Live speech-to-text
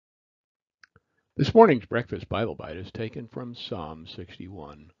This morning's Breakfast Bible Bite is taken from Psalm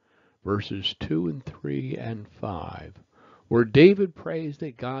 61, verses 2 and 3 and 5, where David prays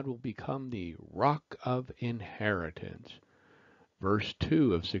that God will become the rock of inheritance. Verse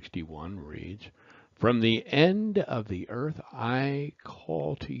 2 of 61 reads, "From the end of the earth I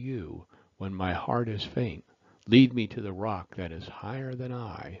call to you when my heart is faint. Lead me to the rock that is higher than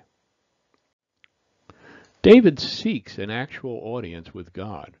I." David seeks an actual audience with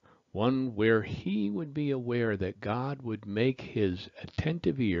God, one where he would be aware that God would make his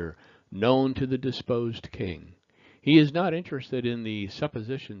attentive ear known to the disposed king. He is not interested in the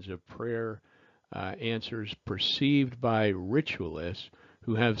suppositions of prayer answers perceived by ritualists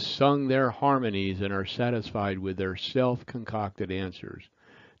who have sung their harmonies and are satisfied with their self-concocted answers.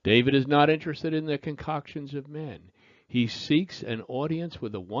 David is not interested in the concoctions of men. He seeks an audience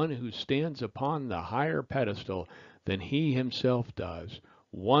with the one who stands upon the higher pedestal than he himself does,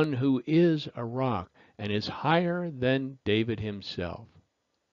 one who is a rock and is higher than David himself.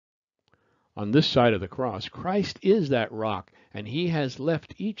 On this side of the cross, Christ is that rock, and he has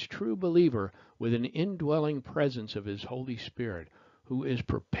left each true believer with an indwelling presence of his Holy Spirit, who is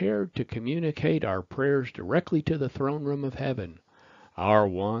prepared to communicate our prayers directly to the throne room of heaven. Our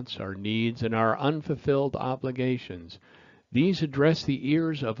wants, our needs, and our unfulfilled obligations, these address the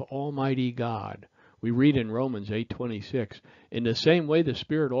ears of Almighty God. We read in Romans 8:26, "In the same way the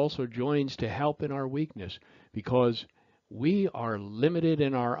Spirit also joins to help in our weakness, because we are limited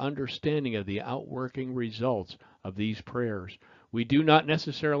in our understanding of the outworking results of these prayers. We do not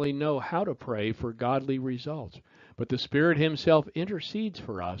necessarily know how to pray for godly results, but the Spirit himself intercedes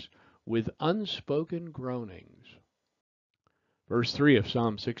for us with unspoken groanings." Verse 3 of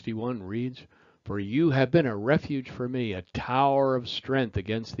Psalm 61 reads, "For you have been a refuge for me, a tower of strength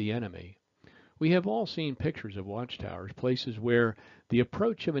against the enemy." We have all seen pictures of watchtowers, places where the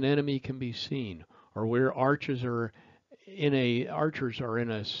approach of an enemy can be seen, or where archers are in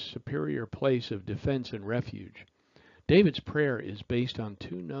a superior place of defense and refuge. David's prayer is based on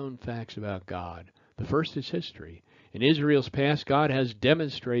two known facts about God. The first is history. In Israel's past, God has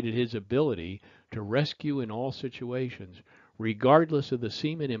demonstrated his ability to rescue in all situations, regardless of the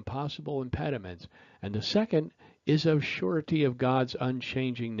seeming impossible impediments. And the second is of surety of God's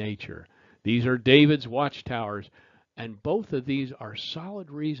unchanging nature. These are David's watchtowers, and both of these are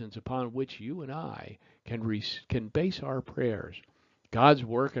solid reasons upon which you and I can base our prayers. God's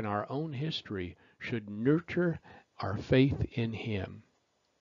work in our own history should nurture our faith in him.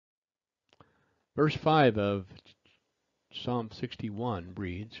 Verse 5 of Psalm 61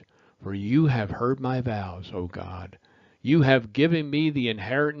 reads, "For you have heard my vows, O God. You have given me the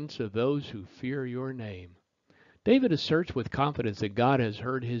inheritance of those who fear your name." David asserts with confidence that God has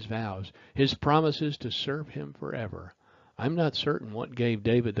heard his vows, his promises to serve him forever. I'm not certain what gave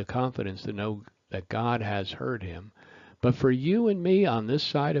David the confidence to know that God has heard him, but for you and me on this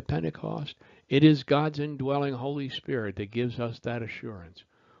side of Pentecost, it is God's indwelling Holy Spirit that gives us that assurance.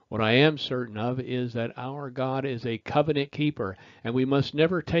 What I am certain of is that our God is a covenant keeper, and we must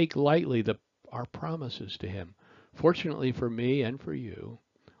never take lightly our promises to him. Fortunately for me and for you,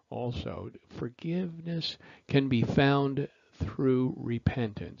 also, forgiveness can be found through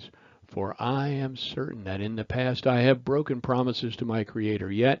repentance. For I am certain that in the past I have broken promises to my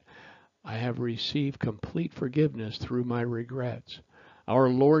Creator, yet I have received complete forgiveness through my regrets. Our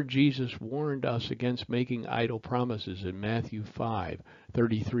Lord Jesus warned us against making idle promises in Matthew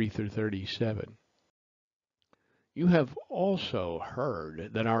 5:33 through 37. You have also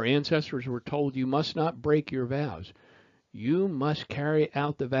heard that our ancestors were told, "You must not break your vows. You must carry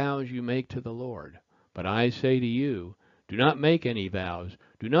out the vows you make to the Lord." But I say to you, do not make any vows.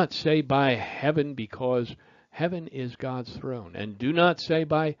 Do not say by heaven, because heaven is God's throne. And do not say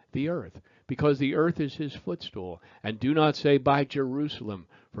by the earth, because the earth is his footstool. And do not say by Jerusalem,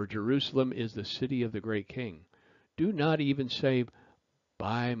 for Jerusalem is the city of the great king. Do not even say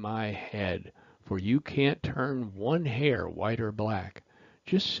by my head, for you can't turn one hair white or black.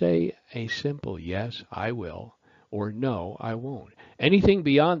 Just say a simple yes, I will, or no, I won't. Anything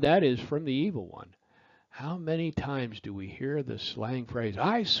beyond that is from the evil one. How many times do we hear the slang phrase,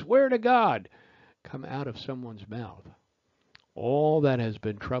 "I swear to God," come out of someone's mouth? All that has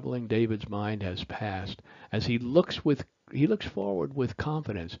been troubling David's mind has passed as he looks forward with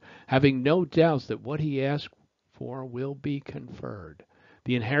confidence, having no doubts that what he asked for will be conferred.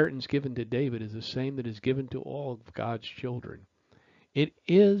 The inheritance given to David is the same that is given to all of God's children. It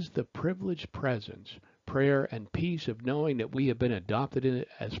is the privileged presence, prayer, and peace of knowing that we have been adopted in it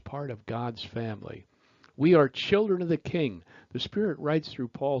as part of God's family. We are children of the King. The Spirit writes through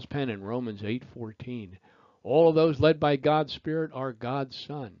Paul's pen in Romans 8:14. All of those led by God's Spirit are God's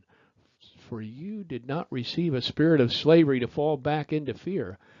son. For you did not receive a spirit of slavery to fall back into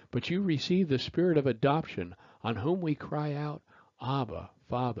fear, but you received the spirit of adoption, on whom we cry out, Abba,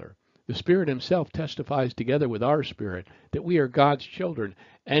 Father. The Spirit himself testifies together with our spirit that we are God's children,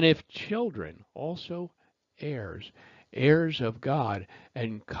 and if children, also heirs, heirs of God,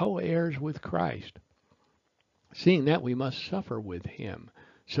 and co-heirs with Christ, seeing that we must suffer with him,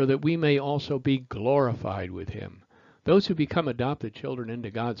 so that we may also be glorified with him. Those who become adopted children into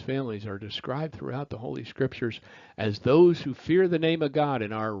God's families are described throughout the Holy Scriptures as those who fear the name of God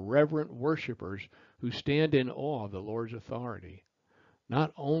and are reverent worshipers who stand in awe of the Lord's authority.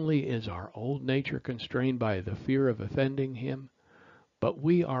 Not only is our old nature constrained by the fear of offending him, but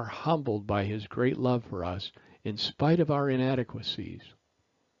we are humbled by his great love for us in spite of our inadequacies.